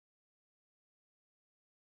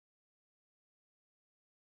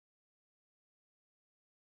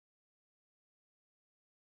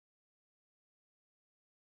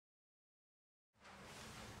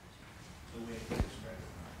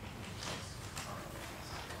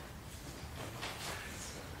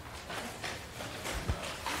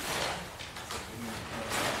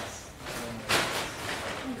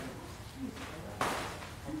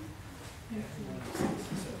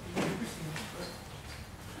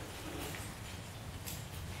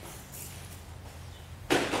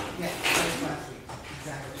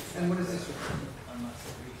And what is this?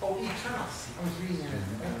 Oh, eternal. I was reading that.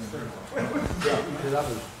 Yeah, that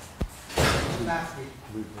was Last week.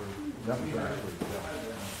 that was last week. Yeah.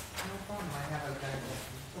 No problem. I have a guy.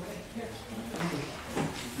 Okay, here.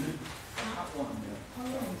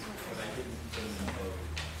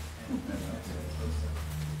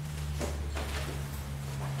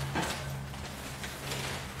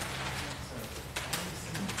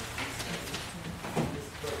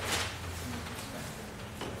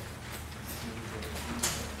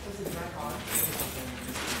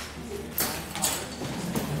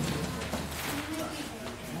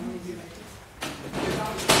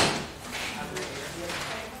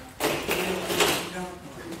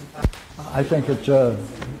 I think it's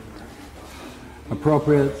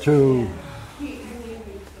appropriate to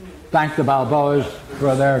thank the Balboas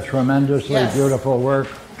for their tremendously beautiful work.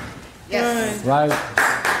 Yes. Right?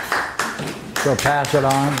 So pass it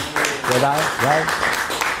on without, right?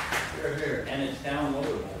 And it's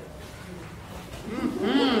downloadable.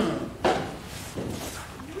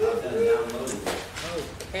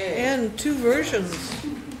 And 2 versions.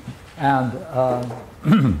 And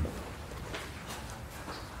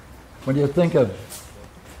when you think of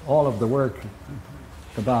all of the work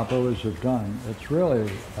the Balboas have done, it's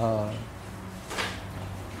really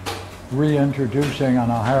reintroducing on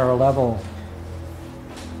a higher level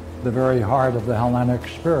the very heart of the Hellenic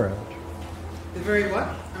spirit. The very what?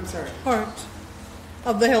 I'm sorry. Heart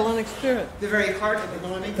of the Hellenic spirit. The very heart of the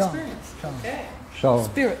Hellenic Yeah. experience. Yeah. Okay. So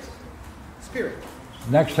Spirit. Spirit.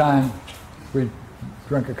 next time we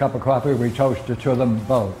drink a cup of coffee, we toast it to them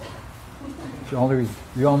both.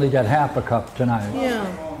 You only get half a cup tonight. Yeah.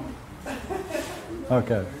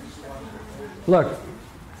 Okay. Look,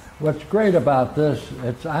 what's great about this,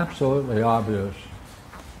 it's absolutely obvious.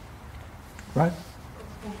 Right?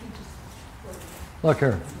 Look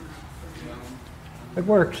here. It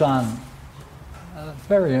works on a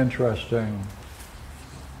very interesting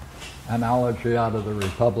analogy out of the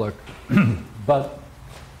Republic. But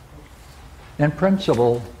in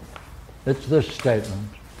principle, it's this statement.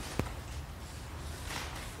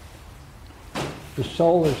 The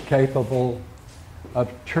soul is capable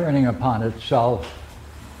of turning upon itself,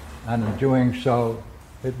 and in doing so,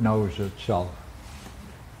 it knows itself.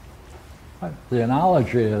 The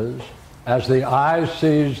analogy is, as the eye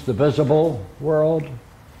sees the visible world,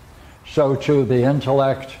 so too the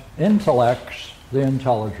intellect intellects the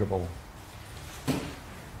intelligible.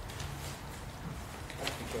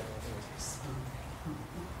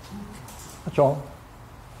 That's all.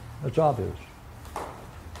 It's obvious.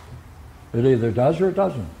 It either does or it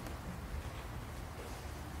doesn't.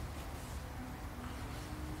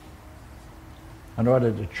 In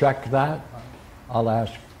order to check that, I'll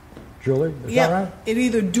ask Julie. Is that right? It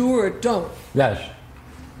either do or it don't. Yes.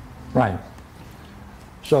 Right.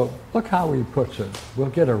 So look how he puts it. We'll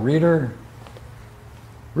get a reader.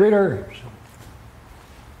 Reader.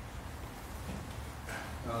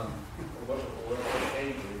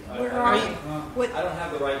 Where are you? I don't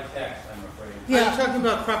have the right text, I'm afraid. Are you talking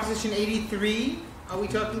about Proposition 83? Are we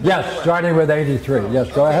talking about Yes, starting with 83.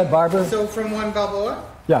 Yes, go ahead, Barbara. So from 1 Balboa?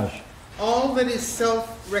 Yes. All that is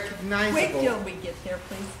self-recognizable. Wait till we get there,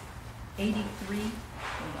 please. 83.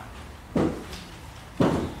 Hold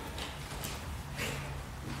on.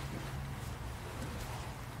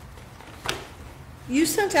 You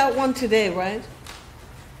sent out one today, right?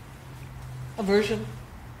 A version?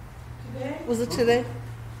 Today? Was it today?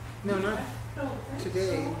 No, not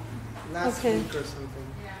today. Last Okay. week or something.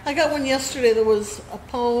 I got one yesterday. There was a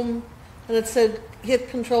poem, and it said, hit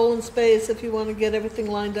control and space if you want to get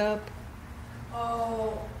everything lined up.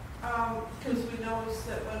 Oh, because we noticed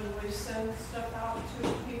that when we send stuff out to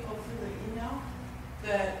people through the email,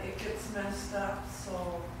 that it gets messed up,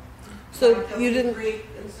 so. So like you didn't, Greek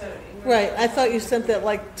instead of English. right, I thought you sent that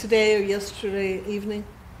like today or yesterday evening.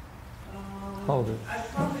 Hold it. I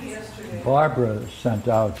probably yesterday. Barbara sent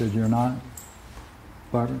out, did you not?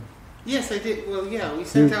 Barbara? Yes, I did. Well, yeah, we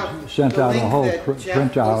sent You out sent the out a link whole that Jeff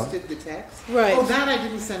printout. posted the text. Right. Oh, that I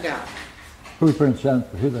didn't send out. Who sent?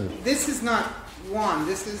 Who did? This is not Juan.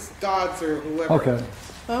 This is Dodds or whoever. Okay.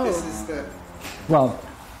 Oh. This is the... Well,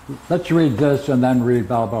 let's read this and then read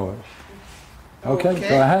Balboa's. Okay, Okay.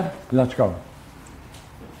 go ahead. Let's go.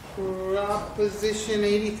 Proposition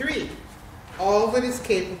 83. All that is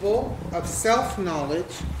capable of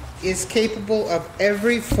self-knowledge is capable of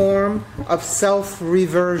every form of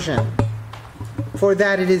self-reversion. For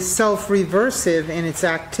that it is self-reversive in its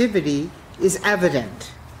activity is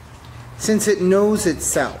evident, since it knows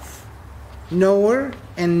itself. Knower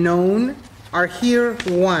and known are here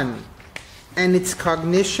one, and its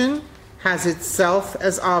cognition has itself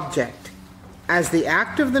as object, As the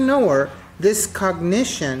act of the knower, this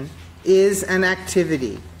cognition is an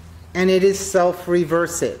activity, and it is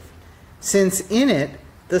self-reversive, since in it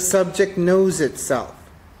the subject knows itself.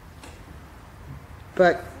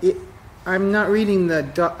 But I'm not reading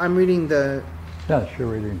I'm reading the... Yes, you're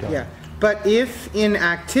reading down. Yeah. But if in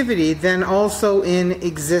activity, then also in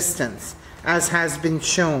existence, as has been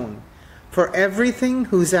shown. For everything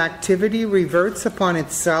whose activity reverts upon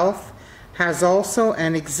itself has also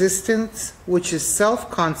an existence which is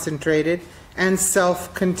self-concentrated and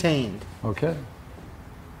self-contained. Okay.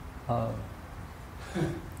 Go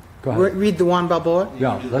ahead. Read the Juan Balboa?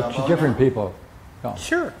 Yeah, that's different people. Go.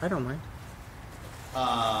 Sure, I don't mind.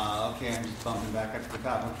 Okay, I'm just bumping back up to the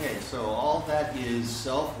top. Okay, so all that is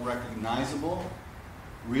self-recognizable,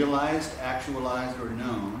 realized, actualized, or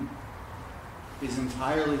known is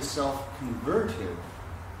entirely self-convertive.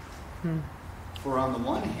 For on the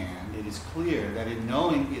one hand, it is clear that in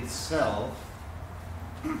knowing itself,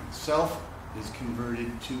 self is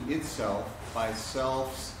converted to itself by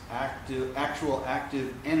self's actual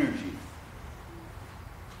active energy.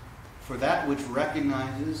 For that which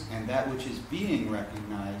recognizes and that which is being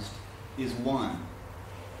recognized is one,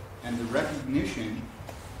 and the recognition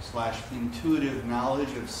 / intuitive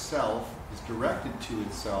knowledge of self is directed to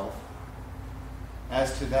itself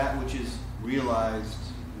as to that which is realized,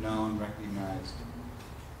 known, recognized.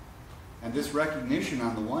 And this recognition,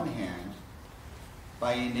 on the one hand,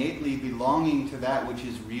 by innately belonging to that which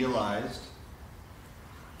is realized,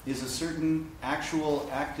 is a certain actual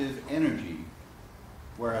active energy,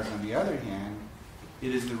 whereas on the other hand,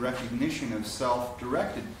 it is the recognition of self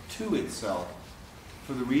directed to itself,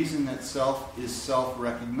 for the reason that self is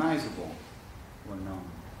self-recognizable or known.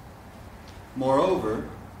 Moreover,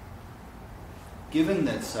 given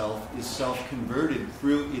that self is self-converted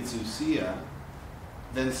through its ousia,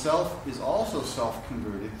 then self is also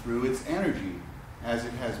self-converted through its energy, as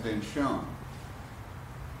it has been shown.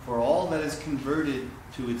 For all that is converted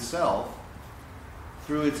to itself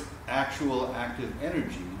through its actual active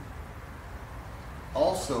energy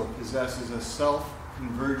also possesses a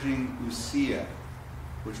self-converging ousia,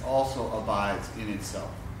 which also abides in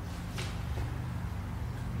itself.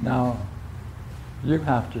 Now, you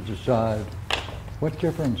have to decide what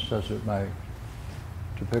difference does it make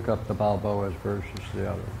to pick up the Balboas versus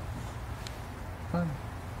the other. Right?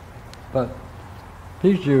 But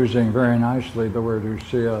he's using very nicely the word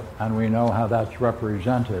ousia, and we know how that's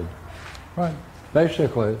represented. Right?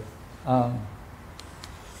 Basically,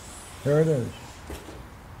 here it is.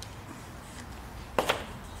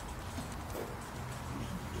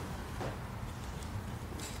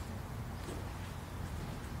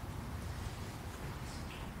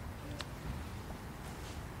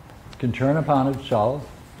 Can turn upon itself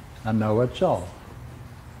and know itself.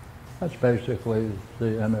 That's basically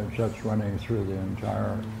the image that's running through the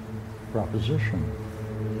entire proposition.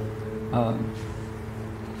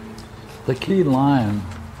 The key line,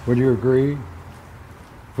 would you agree?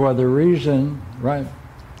 For the reason, right,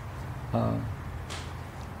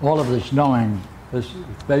 all of this knowing is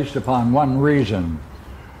based upon one reason.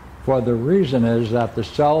 For the reason is that the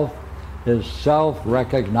self is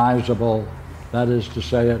self-recognizable. That is to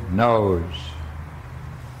say, it knows.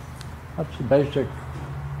 That's the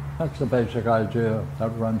basic idea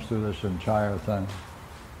that runs through this entire thing.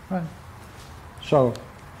 Right? So,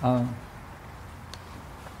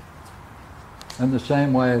 in the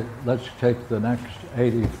same way, let's take the next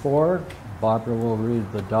 84. Barbara will read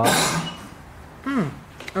the dot.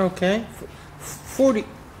 Okay.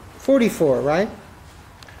 44, right?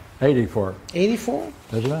 84. 84?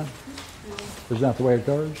 Isn't it? Isn't that the way it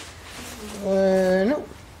goes? No.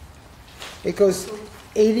 It goes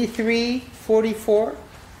 83, 44.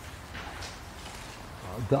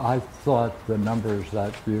 I thought the numbers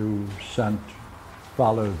that you sent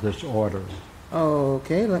followed this order.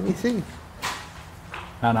 Okay, let me see.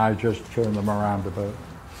 And I just turned them around a bit.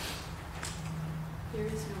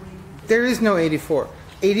 There is no 84.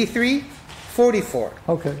 83, 44.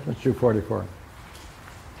 Okay, let's do 44.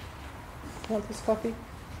 Want this copy?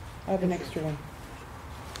 I have an extra one.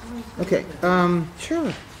 Okay,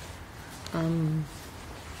 sure.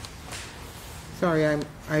 Sorry,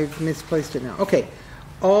 I've misplaced it now. Okay,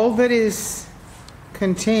 all that is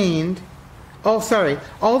contained, all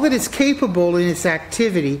that is capable in its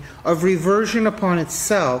activity of reversion upon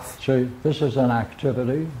itself. See, this is an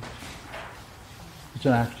activity. It's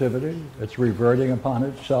an activity. It's reverting upon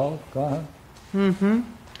itself. Go ahead.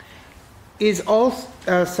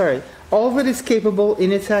 All that is capable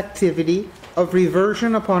in its activity of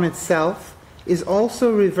reversion upon itself is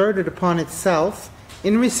also reverted upon itself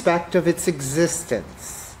in respect of its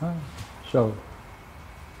existence. So,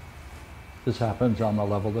 This happens on the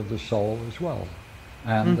level of the soul as well,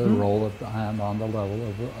 and the role of and on the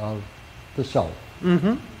level of the self.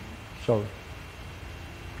 So,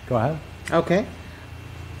 go ahead. Okay.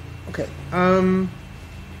 Okay.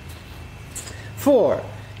 For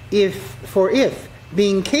if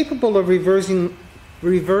being capable of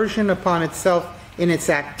reversion upon itself in its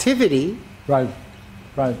activity. Right.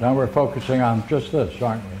 Now we're focusing on just this,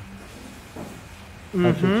 aren't we?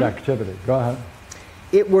 That's its activity. Go ahead.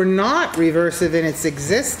 It were not reversive in its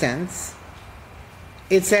existence,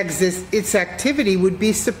 its activity would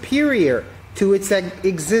be superior to its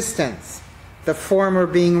existence, the former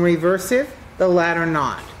being reversive, the latter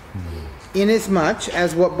not, inasmuch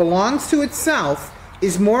as what belongs to itself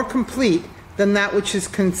is more complete than that which is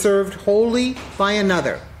conserved wholly by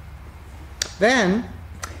another. If then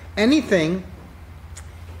anything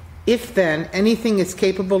is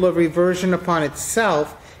capable of reversion upon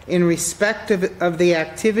itself in respect of the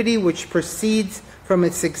activity which proceeds from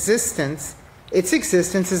its existence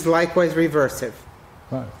is likewise reversive.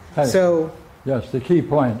 Right. Hey, So, yes, the key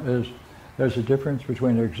point is there's a difference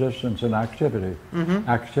between existence and activity.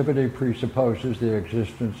 Activity presupposes the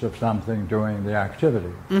existence of something doing the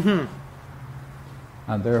activity. And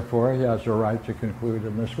therefore he has a right to conclude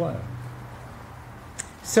in this way.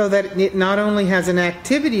 so that it not only has an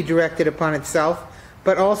activity directed upon itself,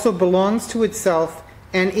 but also belongs to itself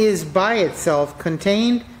and is by itself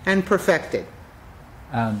contained and perfected.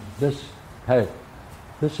 And this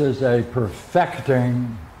is a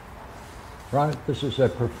perfecting, right? This is a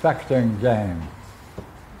perfecting game.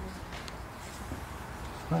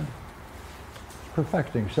 Right? It's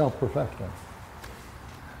perfecting, self-perfecting.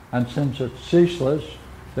 And since it's ceaseless,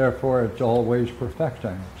 therefore it's always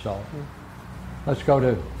perfecting itself. Let's go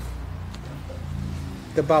to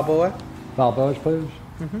The Balboa, Balboa's, please.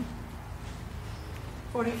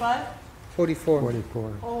 45? 44.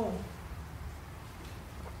 44. Oh.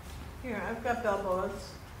 Here, I've got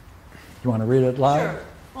Balboa's. You want to read it live? Sure.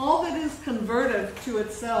 All that is converted to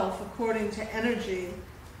itself according to energy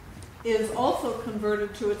is also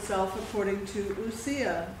converted to itself according to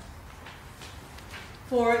ousia.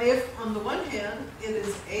 For if, on the one hand, it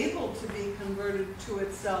is able to be converted to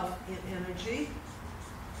itself in energy,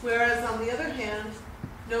 whereas on the other hand,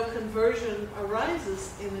 no conversion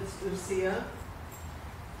arises in its ousia,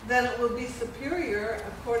 then it will be superior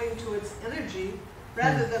according to its energy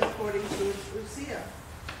rather than according to its ousia.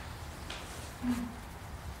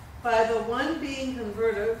 By the one being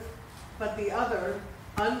convertive, but the other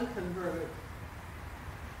unconverted.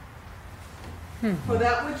 For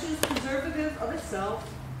that which is preservative of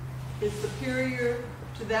itself is superior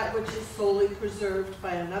to that which is solely preserved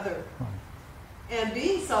by another. And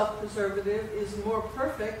being self-preservative is more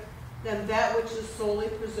perfect than that which is solely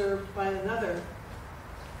preserved by another.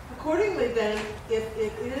 Accordingly then, if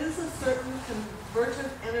it is a certain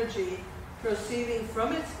convertive energy proceeding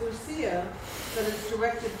from its ousia that is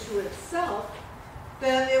directed to itself,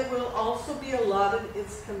 then it will also be allotted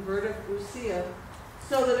its convertive ousia,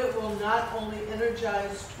 so that it will not only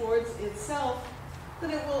energize towards itself, but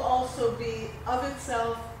it will also be of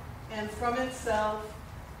itself and from itself,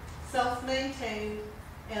 self-maintained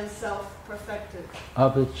and self-perfected.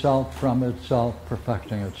 Of itself, from itself,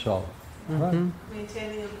 perfecting itself. Right?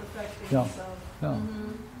 Maintaining and perfecting Yeah. itself. Yeah.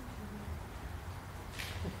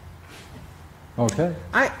 Okay.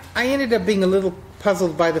 I ended up being a little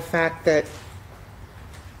puzzled by the fact that,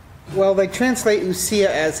 well, they translate ousia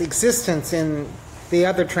as existence in the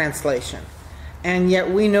other translation, and yet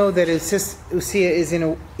we know that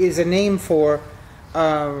ousia is a name for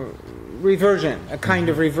reversion, a kind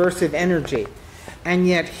of reversive energy, and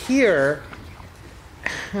yet here,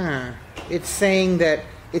 it's saying that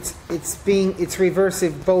it's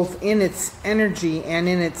reversive both in its energy and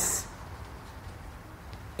in its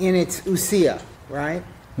ousia, right?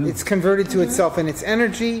 It's converted to itself in its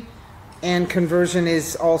energy, and conversion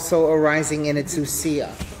is also arising in its ousia.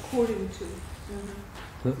 According to.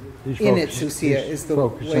 In its ousia is the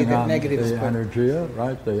way that negative is the put. energia,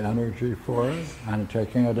 right? The energy for it, and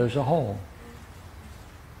taking it as a whole.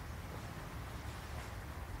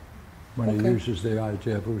 When he Okay. uses the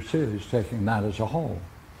idea of ousia, he's taking that as a whole.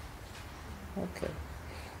 Okay.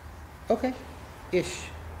 Okay. Ish.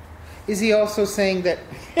 Is he also saying that...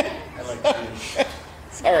 I like to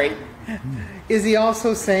Sorry. Is he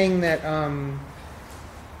also saying that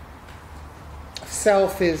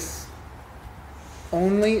self is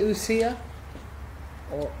only ousia?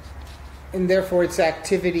 And therefore its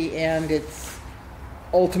activity and its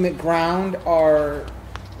ultimate ground are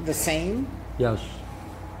the same? Yes.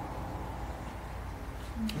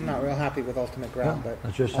 I'm not real happy with ultimate ground, Yeah, but...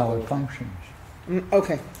 that's just how it functions.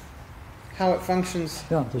 Okay. how it functions.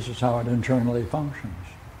 Yeah, this is how it internally functions.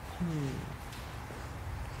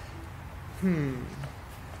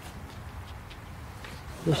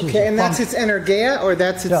 This is Okay, a and that's func- its energeia, or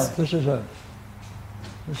that's its... Yeah,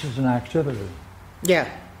 this is an activity. Yeah.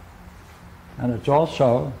 And it's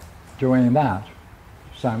also doing that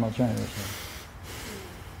simultaneously.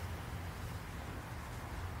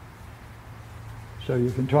 So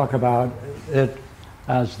you can talk about it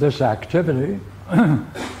as this activity,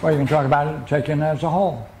 or you can talk about it taken as a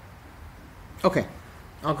whole. Okay,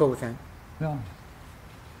 I'll go with that. Yeah.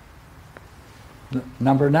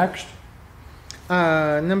 Number next?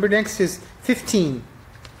 Number next is 15.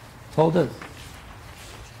 Hold it.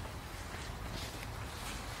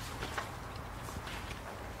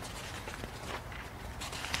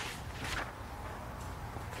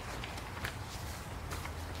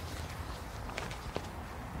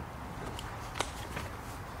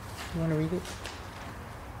 You want to read it?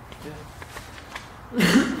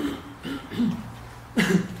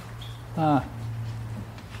 Ah.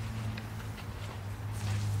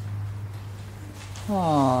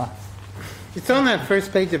 It's on that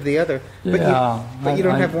first page of the other. But Yeah, you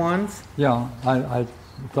don't I- have wands? Yeah, I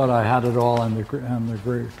thought I had it all in the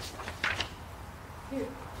Greek.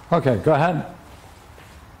 Okay, go ahead.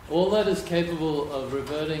 All that is capable of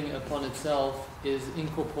reverting upon itself is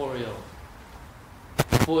incorporeal.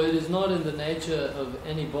 For it is not in the nature of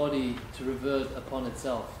any body to revert upon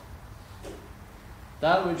itself.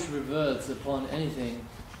 That which reverts upon anything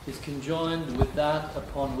is conjoined with that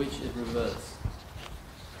upon which it reverts.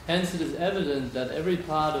 Hence it is evident that every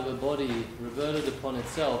part of a body reverted upon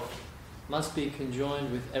itself must be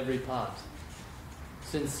conjoined with every part,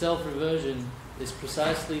 since self-reversion is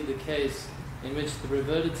precisely the case in which the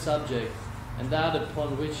reverted subject and that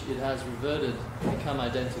upon which it has reverted become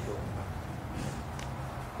identical.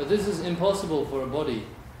 But this is impossible for a body,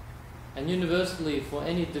 and universally for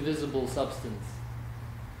any divisible substance.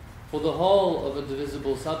 For the whole of a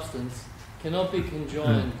divisible substance cannot be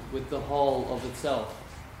conjoined with the whole of itself,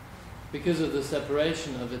 because of the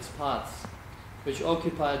separation of its parts, which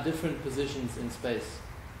occupy different positions in space.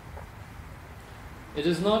 It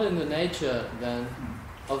is not in the nature, then,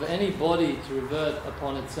 of any body to revert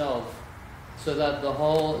upon itself, so that the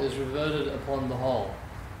whole is reverted upon the whole.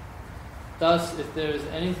 Thus, if there is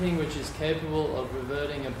anything which is capable of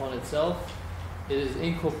reverting upon itself, it is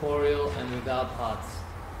incorporeal and without parts.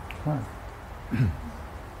 Right.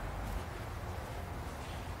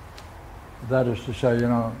 That is to say,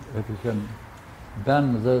 if you can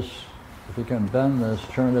bend this,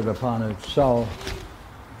 turn it upon itself,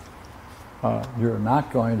 you're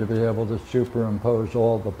not going to be able to superimpose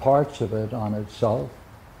all the parts of it on itself,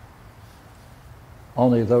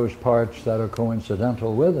 only those parts that are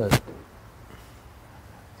coincidental with it.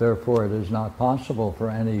 Therefore, it is not possible for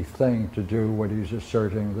anything to do what he's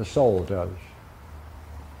asserting the soul does.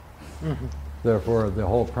 Mm-hmm. Therefore, the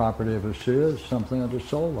whole property of a sea is something of the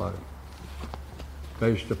soul life,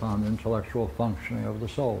 based upon the intellectual functioning of the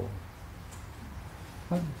soul.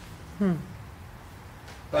 I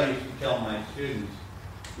used to tell my students,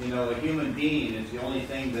 a human being is the only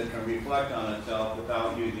thing that can reflect on itself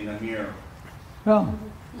without using a mirror.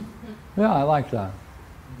 Yeah, I like that.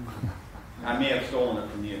 I may have stolen it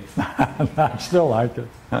from you. I still like it.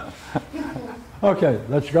 Okay,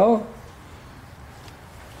 let's go.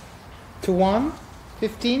 To 1,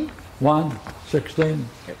 15? 1, 16.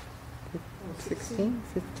 16,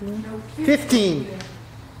 15? 15!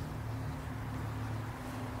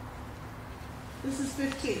 This is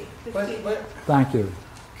 15. Thank you.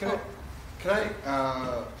 Could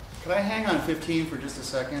I hang on 15 for just a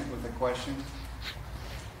second with a question?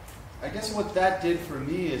 I guess what that did for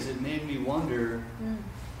me is it made me wonder,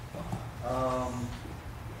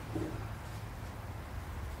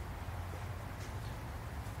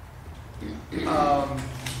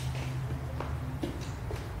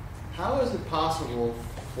 how is it possible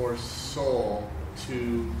for soul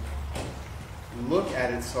to look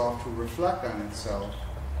at itself, to reflect on itself,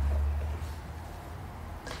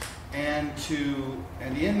 and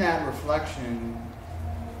in that reflection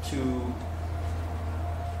to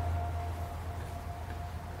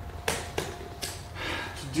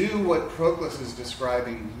do what Proclus is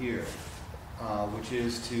describing here, which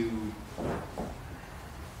is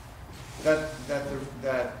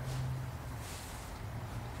that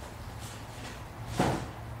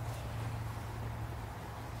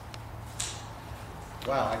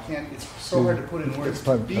wow, I can't, it's so hard to put in words.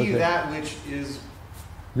 To be Okay. that which is...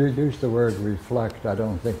 You use the word reflect. I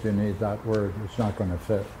don't think you need that word. It's not going to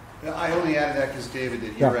fit. I only added that because David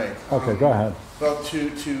did. You're right. Okay, go ahead. Well, to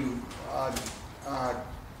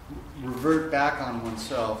revert back on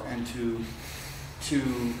oneself and to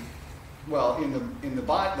well, in the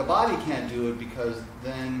body can't do it because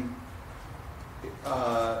then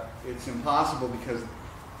it's impossible because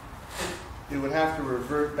it would have to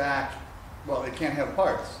revert back. Well, it can't have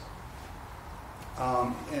parts,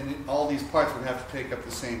 and all these parts would have to take up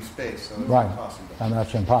the same space, so it's impossible. And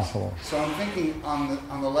that's impossible. So I'm thinking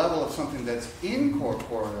on the level of something that's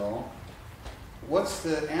incorporeal. What's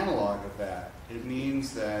the analog of that? It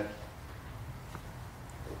means that.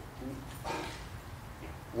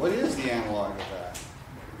 What is the analog of that?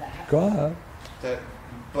 Go ahead. That,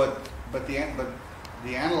 but the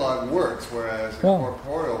analog works, whereas a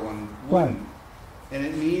corporeal one wouldn't. Right. And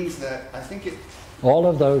it means that I think it. All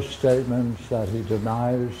of those statements that he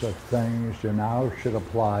denies of things you now should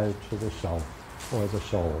apply to the self or the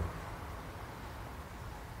soul.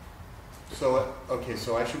 So okay,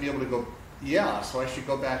 so I should be able to go. Yeah, so I should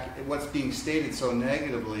go back. What's being stated so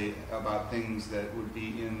negatively about things that would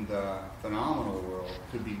be in the phenomenal world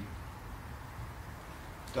could be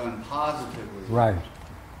done positively. Right.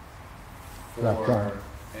 For That's right.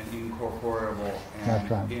 an incorporeable That's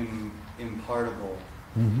right. and impartable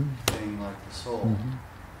thing like the soul. Mm-hmm.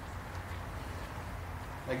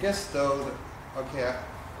 I guess though, okay,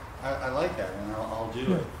 I like that, and I'll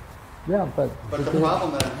do it. Yeah, but the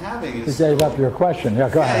problem that I'm having is... You gave up your question. Yeah,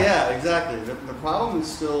 go ahead. Yeah, exactly. The problem is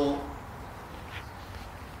still...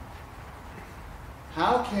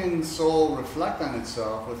 How can soul reflect on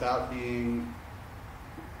itself without being...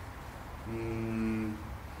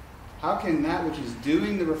 how can that which is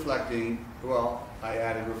doing the reflecting... Well, I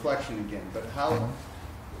added reflection again, but how...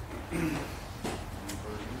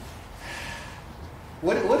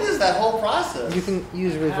 What is that whole process? You can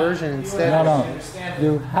use reversion instead. No.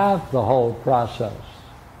 You have the whole process.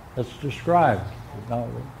 It's described. No,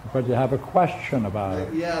 but you have a question about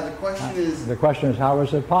it. Yeah, the question is... The question is, how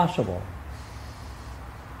is it possible?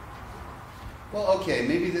 Well, okay,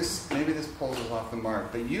 maybe this pulls us off the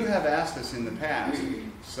mark, but you have asked us in the past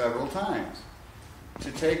several times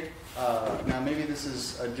to take... now, maybe this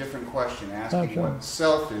is a different question, asking what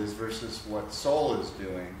self is versus what soul is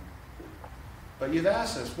doing. But you've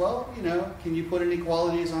asked us, well, can you put any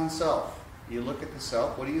qualities on self? You look at the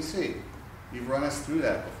self, what do you see? You've run us through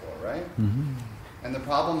that before, right? Mm-hmm. And the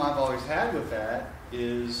problem I've always had with that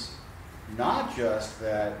is not just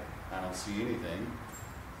that I don't see anything.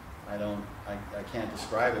 I can't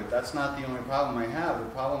describe it. That's not the only problem I have. The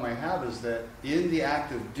problem I have is that in the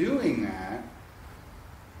act of doing that,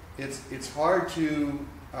 it's hard to...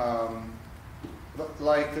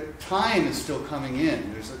 like time is still coming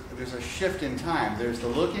in. There's a shift in time. There's the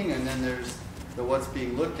looking, and then there's the what's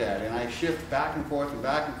being looked at. And I shift back and forth and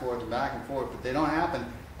back and forth and back and forth, but they don't happen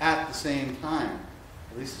at the same time,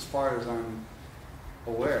 at least as far as I'm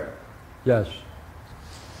aware. Yes.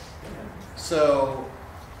 So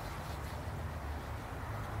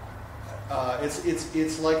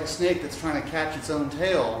it's like a snake that's trying to catch its own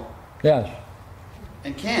tail. Yes.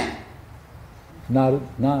 And can't. Not.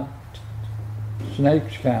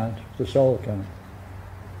 Snakes can't. The soul can.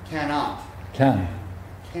 Cannot. Can.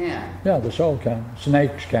 Can. Yeah, the soul can.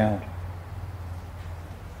 Snakes can't.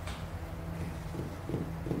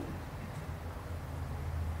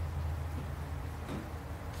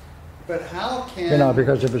 But how can...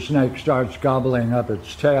 because if a snake starts gobbling up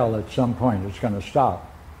its tail, at some point it's going to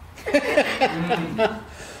stop.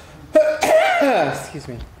 Excuse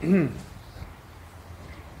me.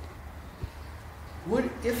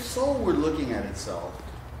 If soul were looking at itself,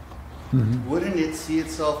 wouldn't it see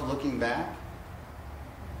itself looking back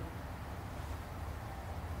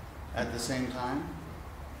at the same time?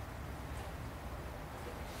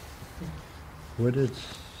 Would it?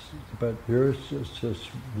 But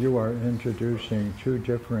you are introducing two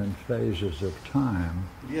different phases of time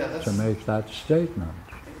to make that statement.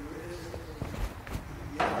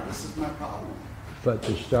 Yeah, this is my problem. But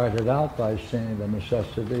you started out by seeing the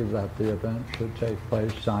necessity that the event should take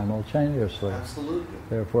place simultaneously. Absolutely.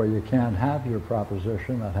 Therefore, you can't have your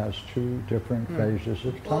proposition that has two different phases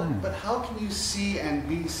of time. But how can you see and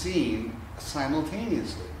be seen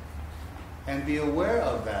simultaneously? And be aware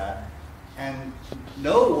of that, and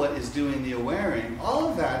know what is doing the awareing, all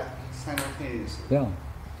of that simultaneously. Yeah.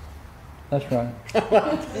 That's right.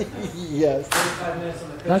 Yes.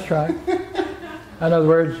 That's right. In other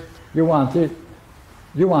words, you want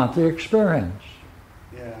the experience.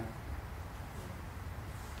 Yeah.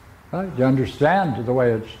 Right? You understand the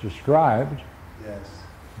way it's described. Yes.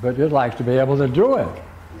 But you'd like to be able to do it.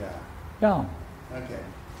 Yeah. Yeah. Okay.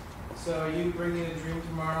 So are you bringing a dream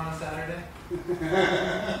tomorrow on Saturday?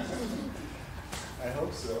 I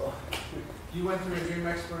hope so. You went through a dream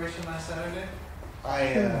exploration last Saturday?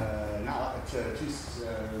 Not Two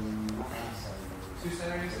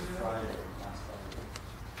Saturdays ago? Friday, last Friday.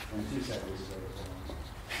 And 2 Saturdays ago.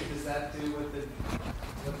 So does that do what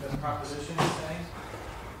the proposition is saying?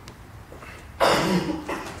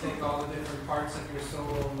 Take all the different parts of your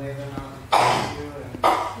soul and lay them out in front of you and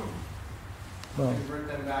Well, convert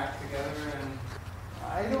them back together and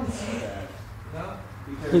I don't see that. no?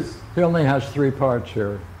 Because he only has 3 parts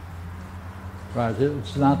here. Right, it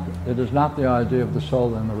is not the idea of the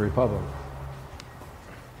soul in the Republic.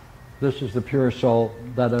 This is the pure soul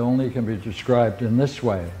that only can be described in this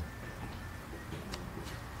way.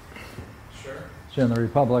 Sure. See, in the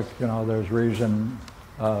Republic, there's reason,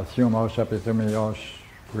 thumos, epithemios,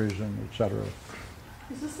 reason, etc.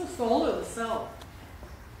 Is this the soul or the self?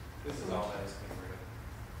 This is all that is converted.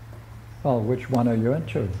 Well, which one are you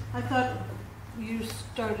into? I thought you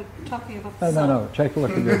started talking about the No, self. no. Take a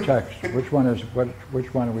look at your text. Which one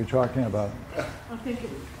are we talking about? I'm thinking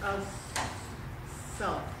of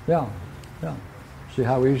self. Yeah. See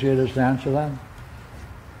how easy it is to answer that?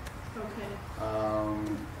 Okay.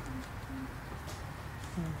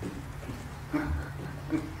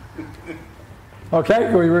 Okay,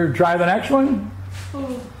 can we try the next one?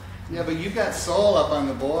 Oh, yeah, but you've got soul up on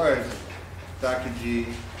the board, Dr. G.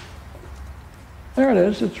 There it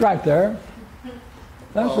is. It's right there.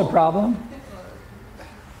 That's the Oh. problem.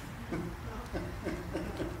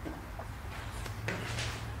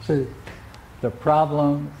 See, the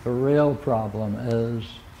real problem is,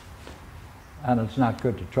 and it's not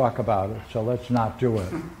good to talk about it, so let's not do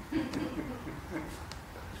it.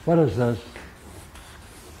 What is this?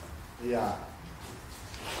 Yeah.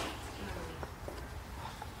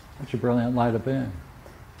 It's a brilliant light of being.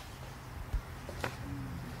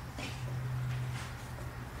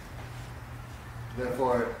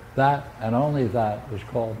 Therefore, That and only that is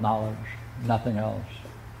called knowledge, nothing else.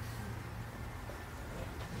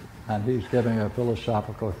 And he's giving a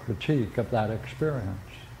philosophical critique of that experience.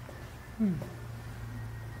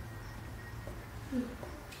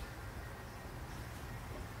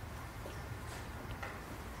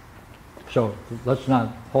 So let's not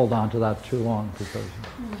hold on to that too long because...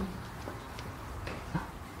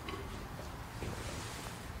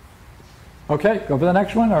 Okay, go for the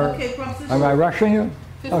next one, or okay, proposition am I rushing you?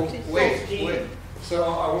 15. wait. So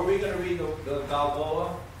are we going to read the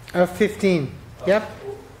Balboa? Of 15. Yep,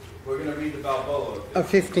 We're going to read the Balboa. of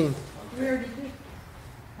 15. We already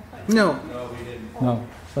did. No, No, we didn't. No,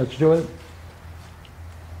 let's do it.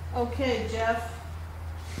 Okay, Jeff.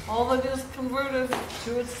 All that is converted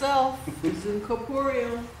to itself is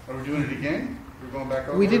incorporeal. Are we doing it again? We're going back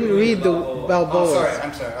over? we didn't read the Oh, Balboas. sorry.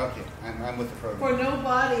 I'm sorry. Okay. I'm with the For program. no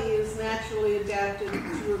body is naturally adapted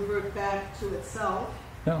to revert back to itself.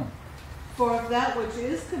 No. For if that which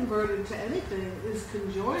is converted to anything is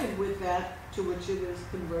conjoined with that to which it is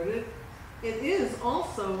converted, it is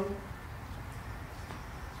also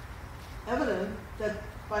evident that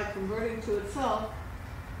by converting to itself,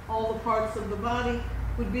 all the parts of the body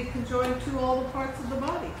would be conjoined to all the parts of the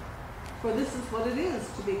body. For this is what it is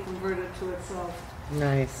to be converted to itself.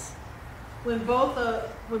 Nice. When both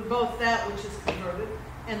that which is converted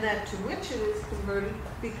and that to which it is converted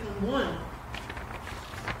become one.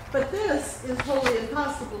 But this is wholly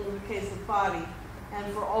impossible in the case of body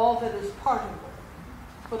and for all that is partible.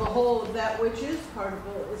 For the whole of that which is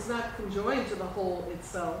partible is not conjoined to the whole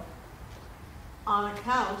itself on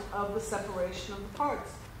account of the separation of the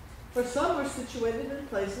parts. For some are situated in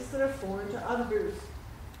places that are foreign to others.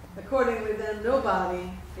 Accordingly then, no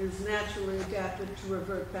body is naturally adapted to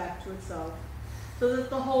revert back to itself, so that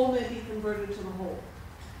the whole may be converted to the whole.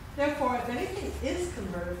 Therefore, if anything is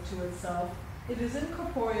converted to itself, it is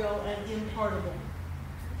incorporeal and impartible.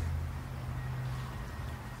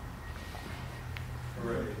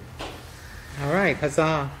 Hooray. All right,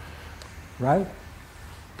 huzzah. Right?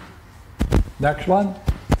 Next one?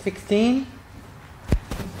 16?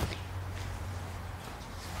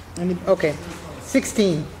 Okay,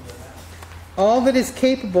 16. All that is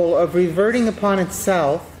capable of reverting upon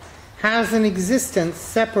itself has an existence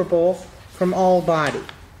separable from all body.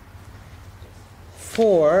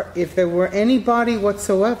 For if there were any body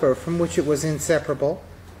whatsoever from which it was inseparable,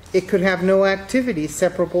 it could have no activity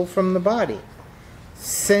separable from the body,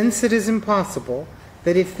 since it is impossible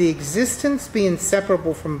that if the existence be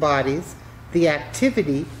inseparable from bodies, the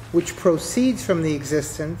activity which proceeds from the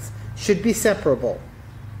existence should be separable.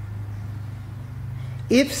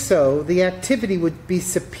 If so, the activity would be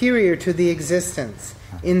superior to the existence,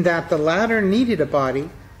 in that the latter needed a body,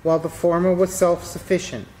 while the former was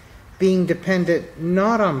self-sufficient, being dependent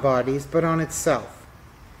not on bodies, but on itself.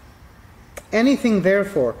 Anything,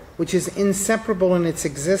 therefore, which is inseparable in its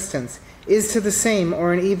existence is to the same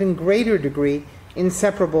or an even greater degree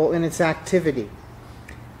inseparable in its activity.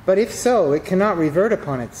 But if so, it cannot revert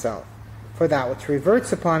upon itself, for that which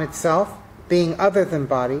reverts upon itself, being other than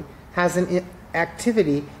body, has an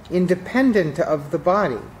activity independent of the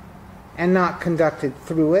body, and not conducted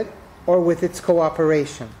through it or with its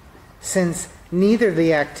cooperation, since neither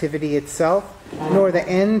the activity itself nor the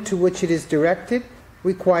end to which it is directed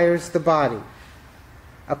requires the body.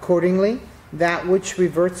 Accordingly, that which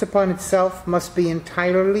reverts upon itself must be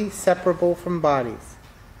entirely separable from bodies.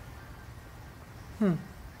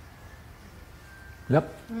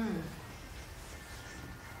 Yep.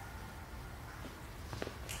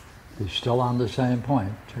 He's still on the same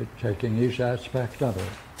point, taking each aspect of it.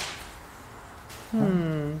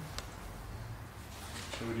 Should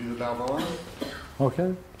we do the Balboa?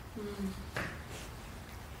 Okay.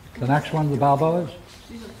 The next one, the Balboas?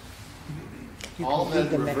 All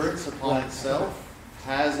that reverts upon itself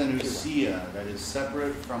has an ousia that is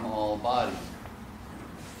separate from all body.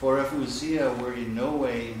 For if ousia were in no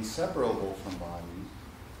way inseparable from body,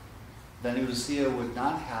 then ousia would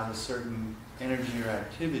not have a certain energy or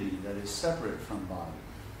activity that is separate from body.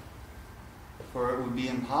 For it would be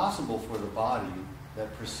impossible for the body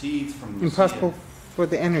that proceeds from ousia. Impossible for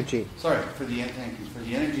the energy. Sorry, for the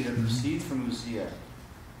energy that proceeds from ousia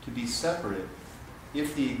to be separate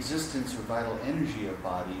if the existence or vital energy of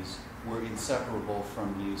bodies were inseparable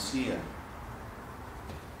from the ousia.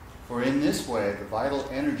 For in this way, the vital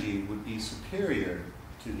energy would be superior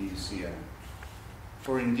to the ousia.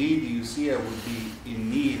 For indeed, the ousia would be in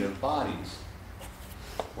need of bodies,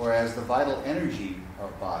 whereas the vital energy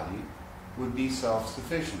of body would be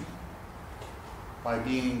self-sufficient by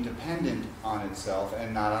being dependent on itself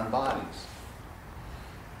and not on bodies.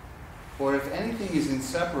 For if anything is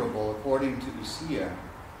inseparable according to ousia,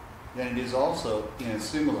 then it is also, in a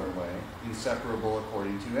similar way, inseparable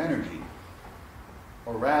according to energy.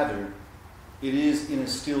 Or rather, it is in a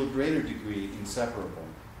still greater degree inseparable.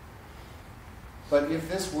 But if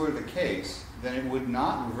this were the case, then it would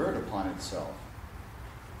not revert upon itself.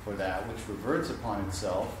 For that which reverts upon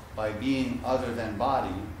itself by being other than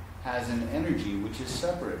body has an energy which is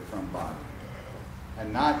separate from body,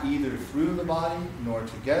 and not either through the body nor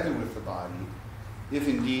together with the body, if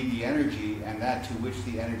indeed the energy and that to which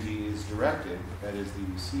the energy is directed, that is the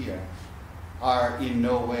ousia, are in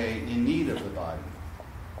no way in need of the body.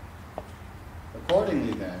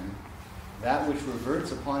 Accordingly then, that which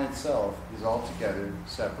reverts upon itself is altogether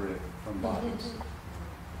separate from bodies.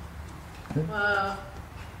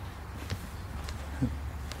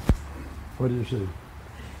 What do you see?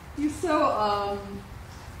 He's so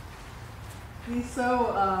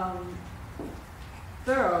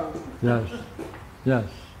thorough. Yes. Yes.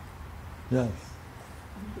 Yes.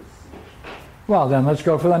 Well, then let's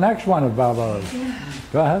go for the next one of Balboa's.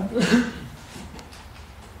 Go ahead.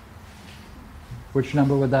 Which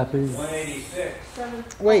number would that be?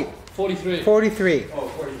 186. Wait, 43. 43. Oh,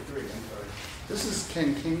 43, I'm sorry. This is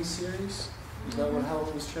Ken King's series? Is that how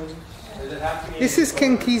it was chosen? Does it have to be? This is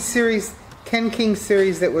Ken King's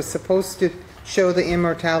series that was supposed to show the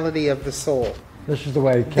immortality of the soul. This is the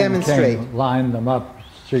way Ken Demonstrate. King lined them up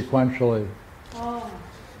sequentially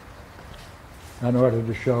in order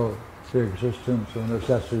to show the existence and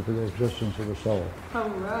necessity for the existence of the soul. All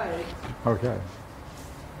right. Okay.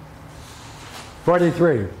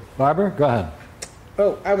 43. Barbara, go ahead.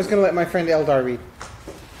 Oh, I was going to let my friend Eldar read.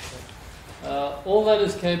 All that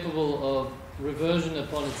is capable of reversion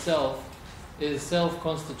upon itself is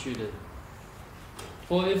self-constituted.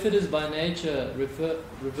 For if it is by nature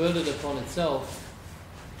reverted upon itself,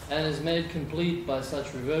 and is made complete by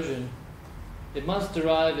such reversion, it must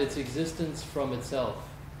derive its existence from itself,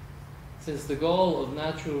 since the goal of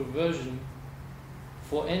natural reversion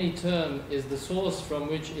for any term is the source from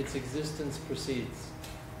which its existence proceeds.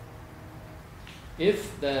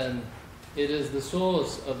 If, then, it is the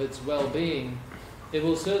source of its well-being, it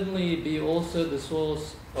will certainly be also the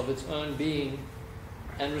source of its own being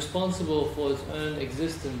and responsible for its own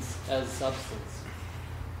existence as substance.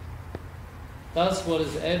 Thus, what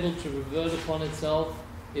is able to revert upon itself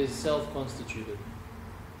is self-constituted.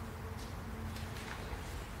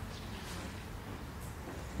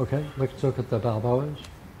 Okay, let's look at the Balboas.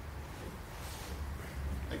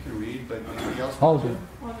 I can read, but anybody else? Hold it.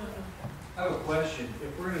 I have a question.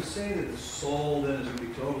 If we're going to say that the soul then is going to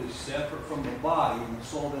be totally separate from the body, and the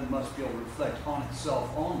soul then must be able to reflect on itself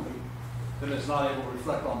only, then it's not able to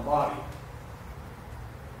reflect on body.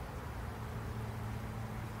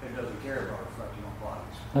 It doesn't care about reflecting on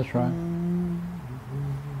bodies. That's right.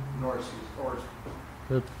 Nor is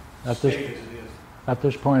At stated this, as it is. at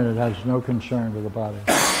this point, it has no concern with the body.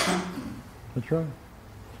 That's right.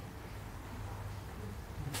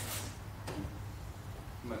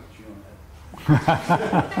 chew on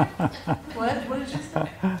that. What did you say?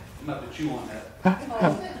 I'm about to chew on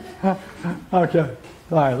that. Okay.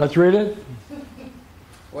 All right, let's read it.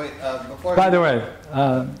 Wait, before. By the way,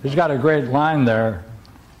 he's got a great line there.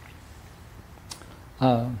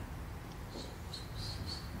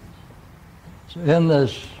 In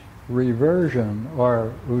this reversion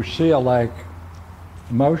or ousia-like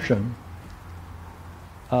motion,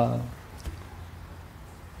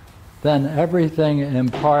 then everything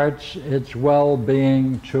imparts its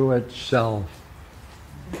well-being to itself.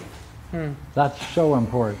 That's so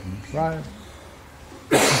important, right?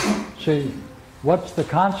 See, what's the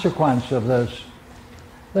consequence of this?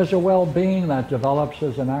 There's a well-being that develops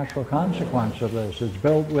as a natural consequence of this. It's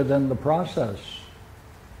built within the process.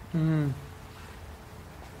 Well,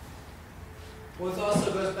 it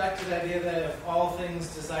also goes back to the idea that if all things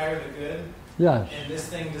desire the good, Yes. and this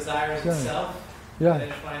thing desires Yes. itself, Yeah. then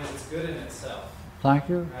it finds it's good in itself. Thank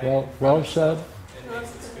you. Right? Well said. It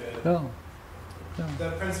makes it good. Yeah.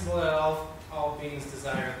 The principle that all beings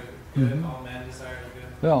desire the good, all men desire the good.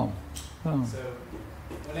 Yeah. So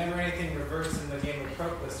whenever anything reverts in the game of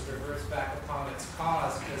Proclus, it reverts back upon its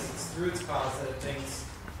cause because it's through its cause that it thinks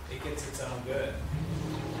it gets its own good.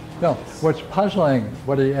 No, what's puzzling,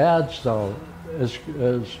 what he adds though, is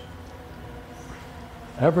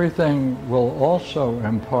everything will also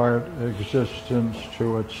impart existence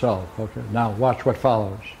to itself. Okay, now watch what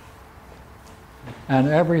follows. And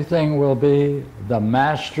everything will be the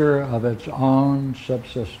master of its own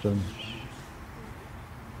subsistence.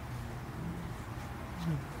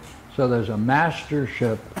 So there's a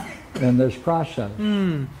mastership in this process.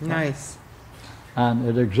 Nice. And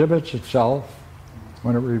it exhibits itself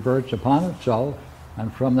when it reverts upon itself,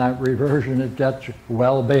 and from that reversion it gets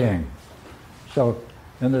well-being. So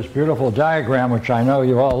in this beautiful diagram, which I know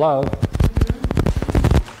you all love,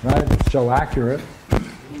 right? It's so accurate.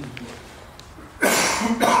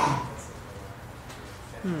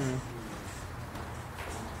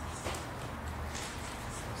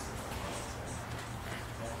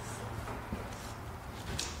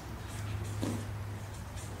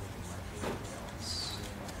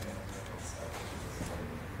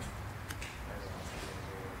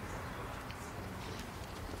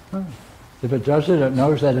 If it does it, it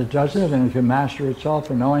knows that it does it, and it can master itself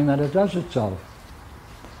in knowing that it does itself.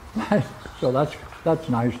 Right? So that's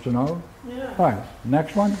nice to know. Yeah. All right,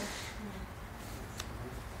 next one.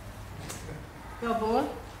 Balboa?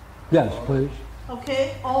 Yes, please.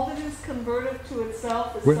 Okay, all that is converted to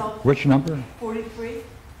itself is self. Which number? 43.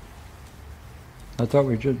 I thought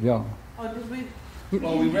we did, yeah. Oh, did we?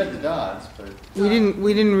 Well, we read the dots, but. We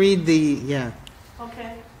didn't read the,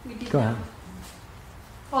 Okay, we did Go not. ahead.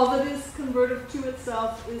 All that is converted to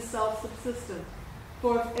itself is self-subsistent.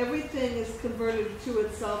 For if everything is converted to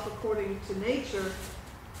itself according to nature,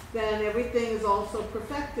 then everything is also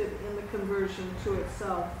perfected in the conversion to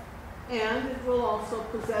itself. And it will also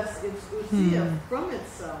possess its ousia from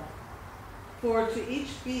itself. For to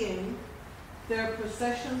each being, their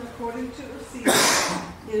procession according to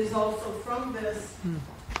ousia is also from this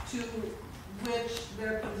to which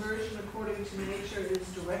their conversion according to nature is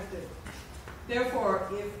directed. Therefore,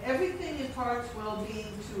 if everything imparts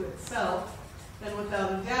well-being to itself, then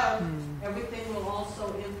without a doubt, everything will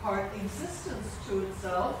also impart existence to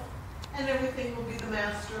itself, and everything will be the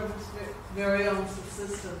master of its very own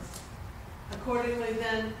subsistence. Accordingly,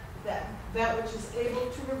 then, that which is able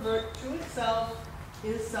to revert to itself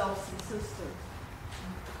is self-subsistent.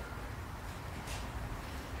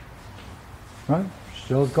 Right?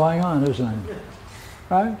 Still going on, isn't it?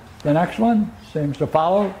 Right? The next one seems to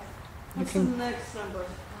follow. What's the next number?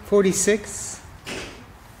 46.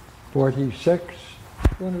 46.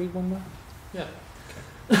 You want to read one more? Yeah.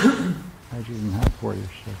 I didn't have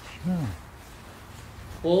 46. No.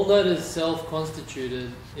 All that is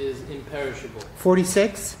self-constituted is imperishable.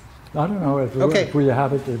 46? I don't know if Okay. we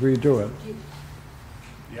have it to redo it.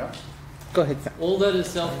 Yeah. Go ahead. All that is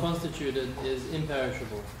self-constituted is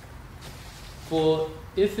imperishable. For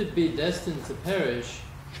if it be destined to perish,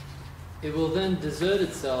 it will then desert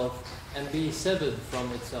itself and be severed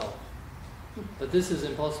from itself. But this is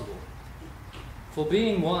impossible. For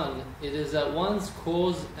being one, it is at once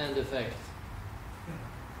cause and effect.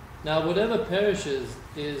 Now whatever perishes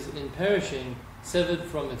is in perishing severed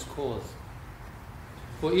from its cause.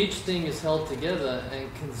 For each thing is held together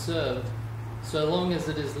and conserved so long as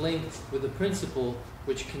it is linked with a principle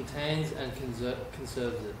which contains and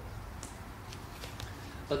conserves it.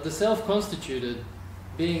 But the self-constituted,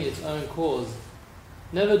 being its own cause,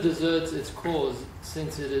 never deserts its cause,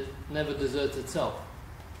 since it never deserts itself.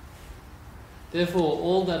 Therefore,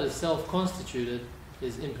 all that is self-constituted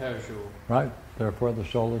is imperishable. Right? Therefore the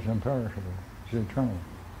soul is imperishable. It's eternal.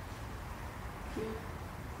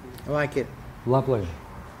 I like it. Lovely.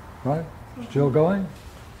 Right? Still going?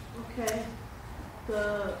 Okay.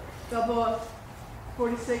 The double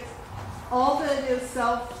 46. All that is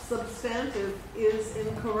self-substantive is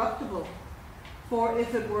incorruptible. For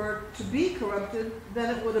if it were to be corrupted,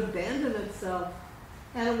 then it would abandon itself,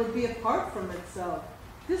 and it would be apart from itself.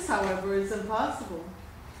 This, however, is impossible.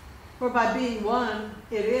 For by being one,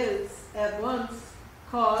 it is at once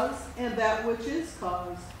cause and that which is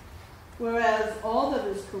caused. Whereas all that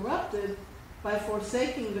is corrupted, by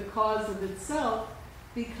forsaking the cause of itself,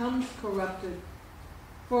 becomes corrupted.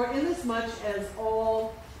 For inasmuch as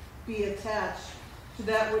all be attached to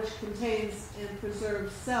that which contains and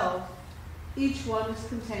preserves self, each one is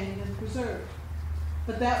contained and preserved.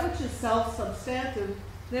 But that which is self-substantive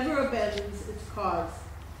never abandons its cause,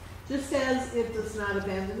 just as it does not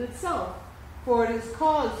abandon itself, for it is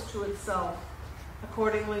caused to itself.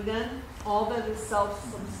 Accordingly then, all that is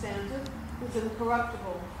self-substantive is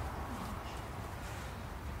incorruptible.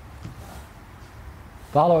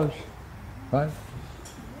 Follows. Right?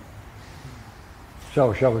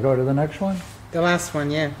 So, shall we go to the next one? The last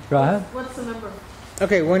one, yeah. Go ahead. What's the number?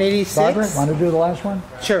 Okay, 186. Barbara, want to do the last one?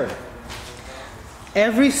 Sure.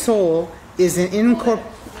 Every soul is an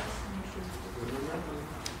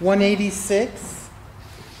 186.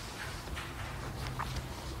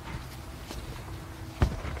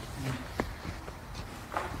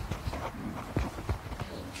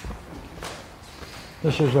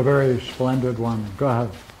 This is a very splendid one. Go ahead.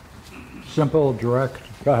 Simple, direct.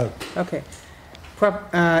 Go ahead. Okay.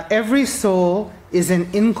 Every soul is an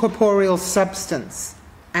incorporeal substance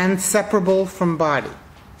and separable from body.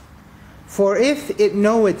 For if it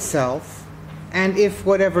know itself, and if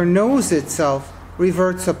whatever knows itself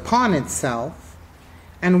reverts upon itself,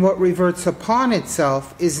 and what reverts upon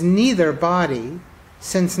itself is neither body,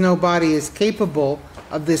 since no body is capable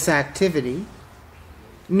of this activity,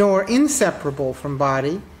 nor inseparable from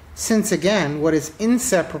body, since again what is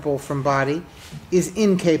inseparable from body is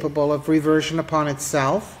incapable of reversion upon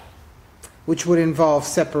itself, which would involve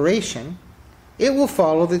separation, it will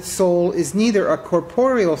follow that soul is neither a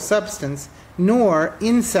corporeal substance nor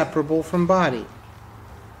inseparable from body,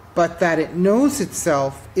 but that it knows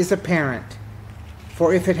itself is apparent.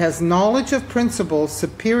 For if it has knowledge of principles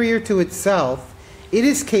superior to itself, it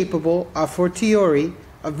is capable a fortiori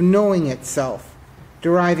of knowing itself,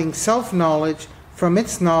 deriving self-knowledge from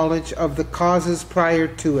its knowledge of the causes prior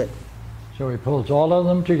to it. So he pulls all of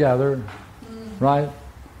them together, right,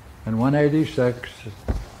 in 186,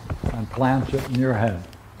 and plants it in your head.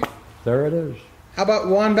 There it is. How about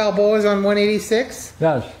Juan Balboa's on 186?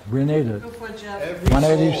 Yes, we need it. Go for it, Jeff. Every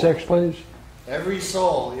 186, soul, please. every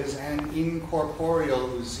soul is an incorporeal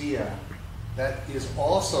ousia that is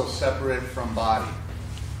also separate from body.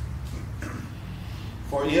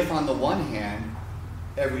 For if on the one hand,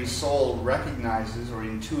 every soul recognizes or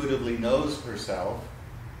intuitively knows herself,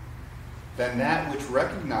 then that which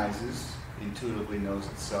recognizes, intuitively knows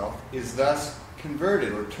itself, is thus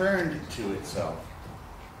converted or turned to itself.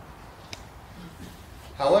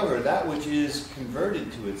 However, that which is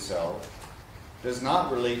converted to itself does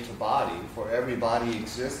not relate to body, for every body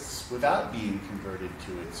exists without being converted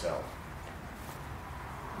to itself.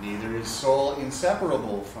 Neither is soul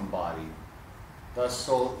inseparable from body. Thus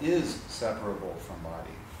soul is separable from body.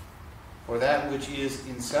 For that which is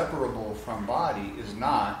inseparable from body is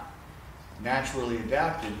not naturally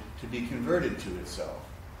adapted to be converted to itself.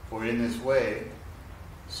 For in this way,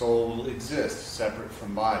 soul will exist separate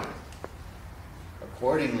from body.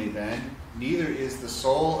 Accordingly then, neither is the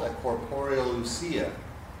soul a corporeal ousia,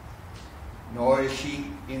 nor is she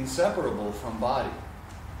inseparable from body.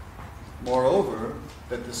 Moreover,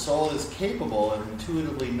 that the soul is capable of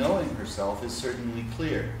intuitively knowing herself is certainly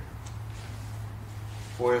clear.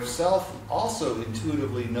 For if self also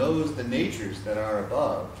intuitively knows the natures that are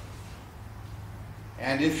above,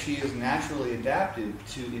 and if she is naturally adapted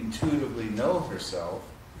to intuitively know herself,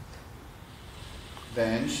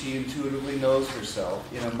 then she intuitively knows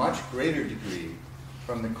herself in a much greater degree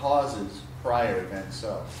from the causes prior than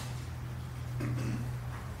self.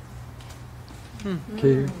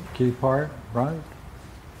 Key part, right?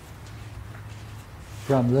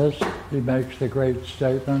 From this, he makes the great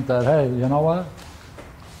statement that, hey, you know what?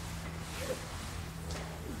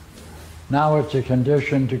 Now it's a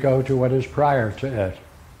condition to go to what is prior to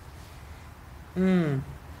it.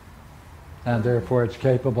 And therefore it's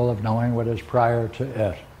capable of knowing what is prior to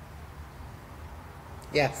it.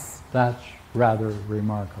 Yes. That's rather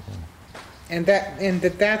remarkable. And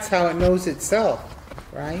that's how it knows itself,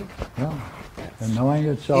 right? Yeah. And knowing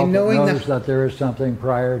itself, In knowing it knows that there is something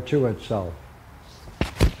prior to itself.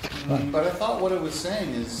 But I thought what it was saying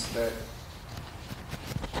is that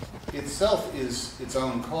itself is its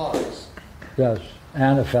own cause. Yes,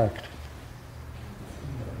 and effect.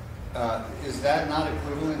 Is that not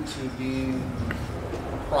equivalent to being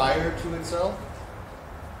prior to itself?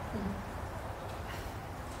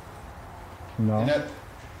 No. And that,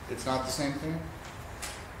 it's not the same thing?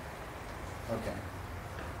 Okay.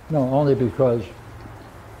 No, only because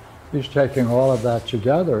he's taking all of that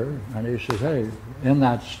together and he says, hey, in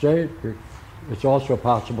that state, it's also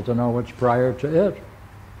possible to know what's prior to it.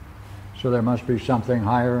 So there must be something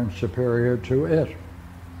higher and superior to it.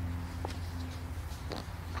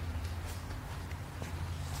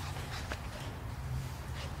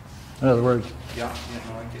 In other words, Yeah,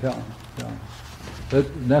 no, I get yeah, you. yeah.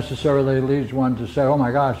 It necessarily leads one to say, oh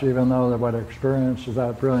my gosh, even though that what experience is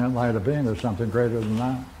that brilliant light of being, there's something greater than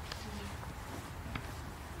that.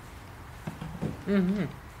 Mm-hmm.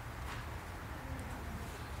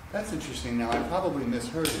 That's interesting. Now, I probably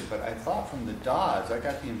misheard it, but I thought from the Dodds, I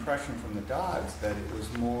got the impression from the Dodds that it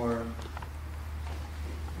was more...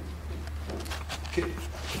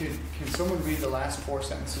 Can someone read the last 4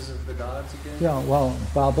 sentences of the Dodds again? Yeah, well,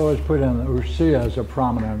 Balboa's put in Usia as a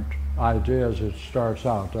prominent idea as it starts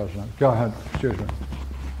out, doesn't it? Go ahead, excuse me.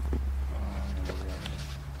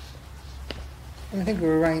 I think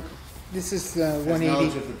we're right. This is knowledge 180.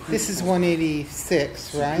 of the This is principle.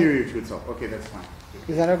 186, right? Superior to itself. Okay, that's fine.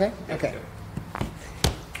 Is that okay? Okay.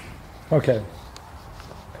 Okay.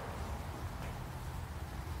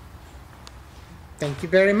 Thank you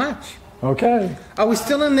very much. Okay. Are we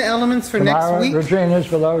still in the elements for next Tamara, week? Regina's,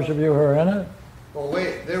 for those of you who are in it. Well,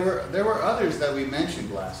 wait, there were others that we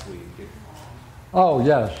mentioned last week. Oh,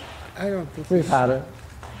 yes, I don't think we've had it.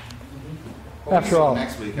 Well, After all,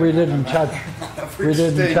 next week. we didn't touch We're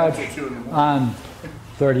staying up till 2 in the morning. on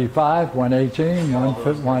 35, 118,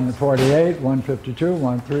 148,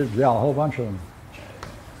 152, 13, yeah, a whole bunch of them.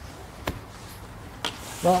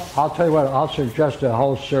 Well, I'll tell you what, I'll suggest a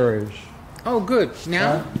whole series. Oh, good.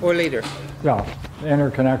 Now or later? Yeah, the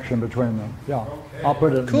interconnection between them. Yeah, I'll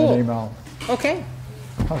put it Cool. in an email. Okay.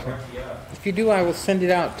 Okay. If you do, I will send it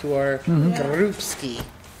out to our Garupski.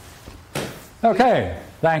 Okay,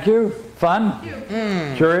 thank you. Fun?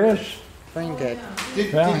 Curious? Brain dead.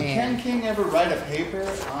 Did Yeah. Ken King ever write a paper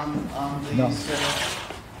on these, No.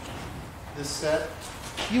 this set?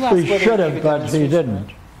 You asked He whether should he have, gave a but he demonstration. didn't.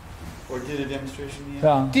 Or did a demonstration yet?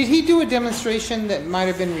 Yeah. Did he do a demonstration that might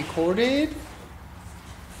have been recorded?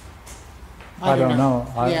 I don't know.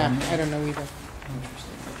 Yeah, I don't know either.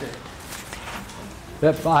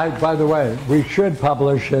 By the way, we should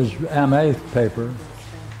publish his MA paper.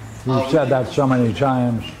 We've said that so many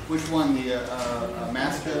times. Which one? The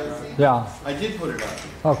master? Yeah, I did put it up.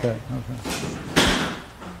 okay, okay.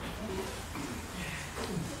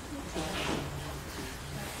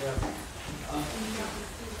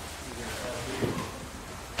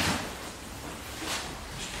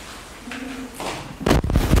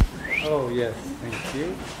 Oh, yes, thank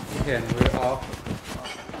you. And we're off.